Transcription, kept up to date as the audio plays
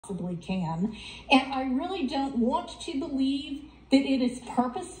possibly can. And I really don't want to believe that it is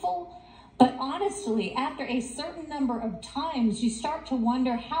purposeful, but honestly, after a certain number of times, you start to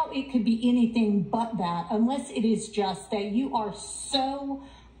wonder how it could be anything but that, unless it is just that you are so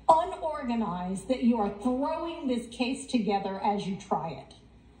unorganized that you are throwing this case together as you try it.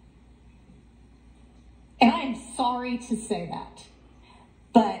 And I am sorry to say that,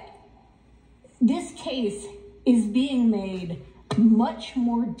 but this case is being made much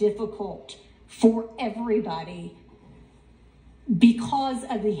more difficult for everybody because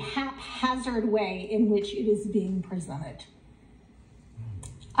of the haphazard way in which it is being presented.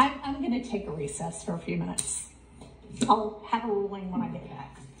 I'm going to take a recess for a few minutes. I'll have a ruling when I get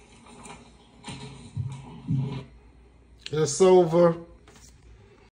back. It's over.